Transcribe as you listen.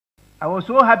I was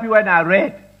so happy when I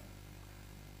read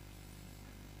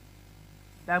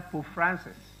that Pope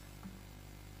Francis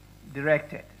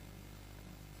directed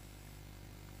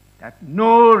that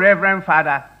no Reverend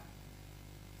Father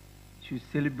should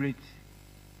celebrate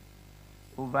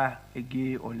over a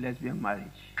gay or lesbian marriage.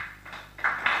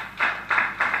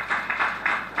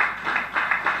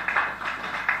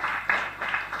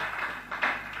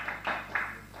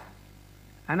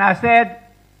 And I said,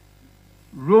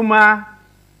 Roma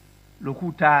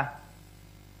locuta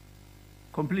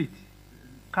complete,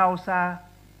 causa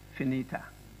finita.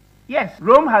 Yes,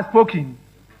 Rome has spoken,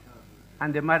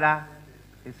 and the matter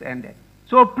is ended.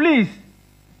 So please,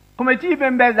 committee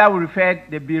members that will refer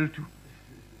the bill to,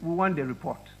 we want the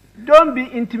report. Don't be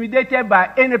intimidated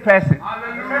by any person.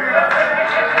 Hallelujah.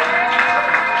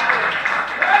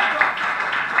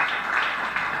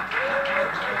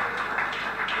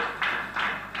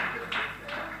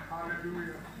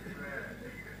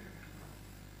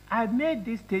 I made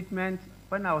this statement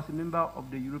when I was a member of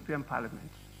the European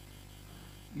Parliament,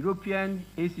 European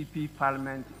ACP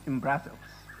Parliament in Brussels.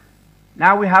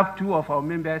 Now we have two of our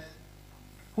members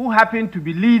who happen to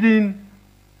be leading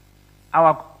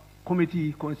our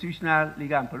committee, Constitutional,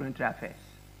 Legal and Parliamentary Affairs,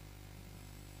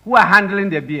 who are handling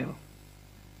the bill.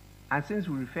 And since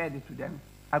we referred it to them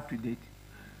up to date,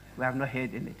 we have not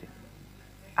heard anything.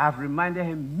 I've reminded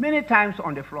him many times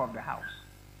on the floor of the House.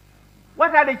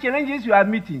 What are the challenges you are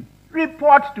meeting?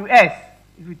 Report to us.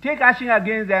 If you take action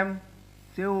against them,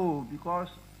 say, oh, because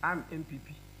I'm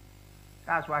MPP.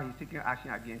 That's why he's taking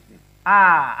action against me.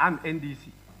 Ah, I'm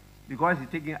NDC. Because he's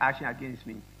taking action against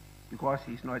me. Because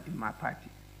he's not in my party.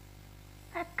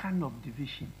 That kind of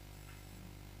division,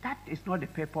 that is not the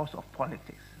purpose of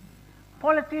politics.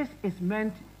 Politics is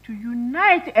meant to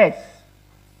unite us.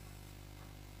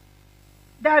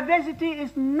 Diversity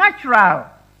is natural.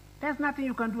 There's nothing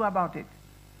you can do about it.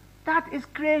 That is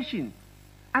creation.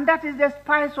 And that is the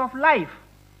spice of life.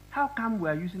 How come we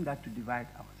are using that to divide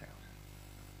ourselves?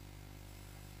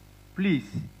 Please,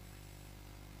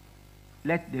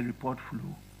 let the report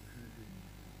flow.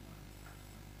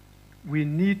 We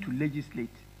need to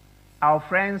legislate. Our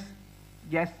friends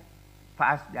just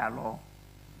passed their law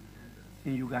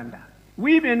in Uganda.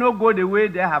 We may not go the way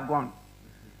they have gone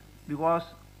because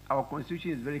our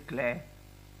constitution is very clear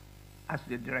as to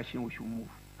the direction we should move.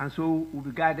 And so we'll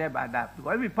be guided by that.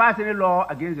 Because if we pass any law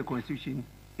against the constitution,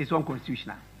 it's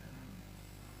unconstitutional.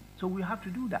 So we have to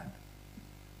do that.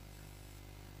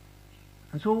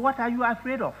 And so what are you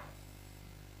afraid of?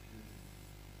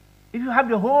 If you have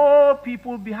the whole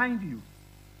people behind you,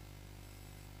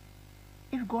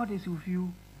 if God is with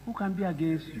you, who can be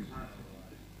against you?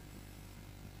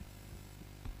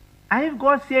 And if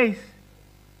God says,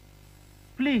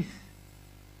 please,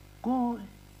 go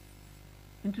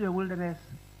into the wilderness,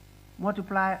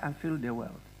 multiply and fill the world.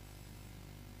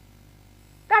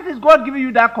 That is God giving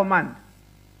you that command.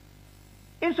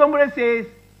 If somebody says,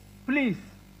 please,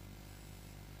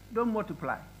 don't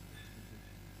multiply,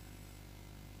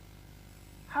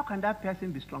 how can that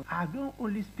person be strong? I don't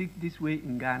only speak this way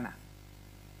in Ghana.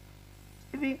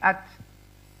 Even at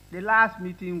the last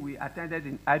meeting we attended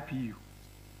in IPU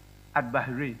at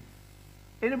Bahrain,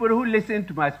 anybody who listened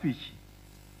to my speech,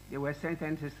 there were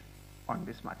sentences on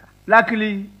this matter.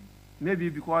 Luckily, maybe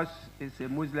because it's a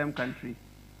Muslim country,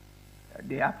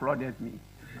 they applauded me.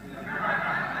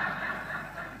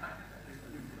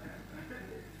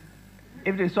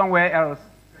 If it's somewhere else,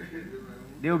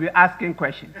 they will be asking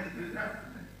questions.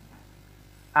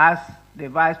 As the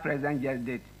Vice President just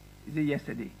did, is it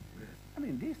yesterday? I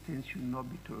mean, these things should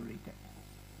not be tolerated.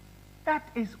 That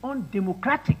is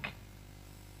undemocratic.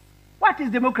 What is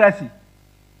democracy?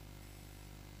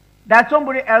 That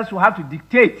somebody else will have to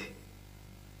dictate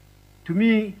to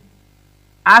me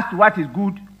as to what is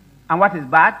good and what is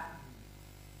bad?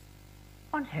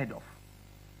 Unheard of.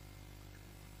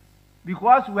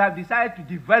 Because we have decided to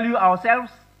devalue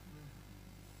ourselves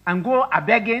and go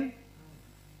a-begging.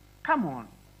 Come on.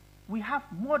 We have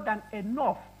more than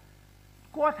enough.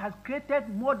 God has created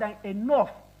more than enough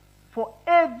for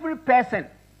every person.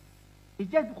 It's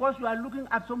just because you are looking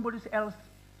at somebody else's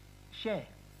share,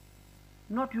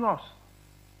 not yours.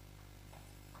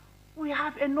 We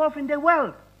have enough in the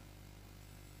world.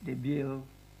 The bill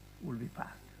will be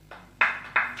passed.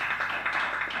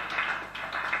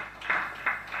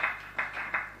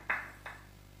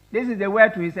 This is the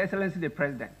word to His Excellency the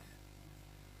President.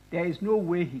 There is no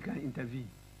way he can intervene.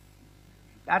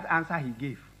 That answer he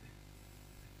gave.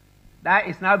 That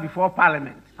is now before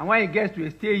Parliament. And when he gets to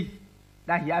a stage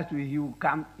that he will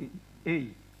come in. Hey,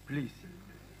 please.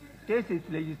 This is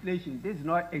legislation. This is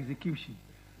not execution.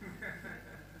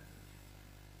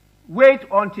 wait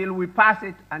until we pass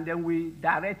it and then we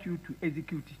direct you to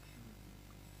execute it.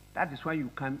 That is when you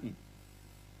come in.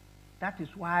 That is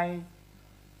why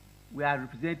we are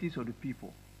representatives of the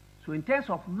people. So in terms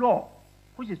of law,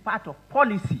 which is part of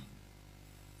policy,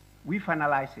 we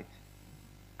finalize it.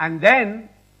 And then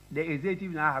the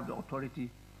executive now have the authority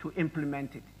to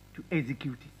implement it, to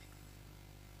execute it.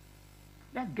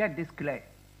 Let's get this clear.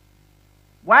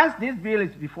 Once this bill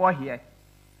is before here,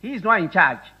 he is not in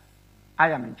charge. I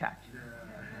am in charge.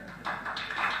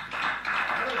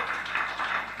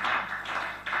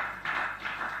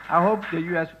 I hope the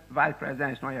U.S. Vice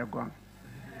President is not yet gone,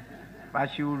 but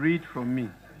she will read from me.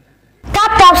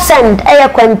 Tap send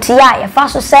Quentia, if I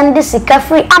send this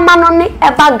free Amanoni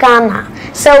Eba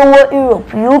Ghana, so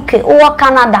Europe, UK, or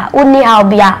Canada, only how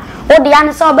be or the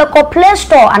answer of the Play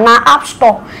Store and our App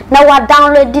Store. Now I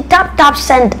download the Tap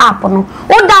Send app or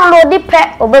download the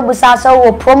prep or Babusasa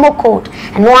or promo code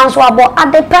and once we about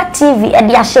Adepa TV at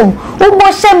the Ashim. Who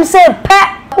was same say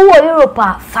pet? Who are Europe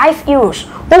 €5?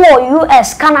 Who are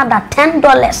US, Canada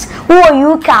 $10? Who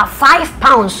are UK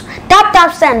 £5?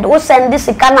 Tap send or send this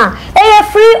Ghana.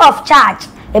 Free of charge.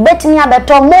 A betting a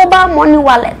better mobile money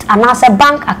wallet and as a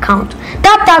bank account.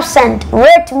 Tap send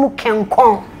rate mu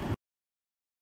kenkon.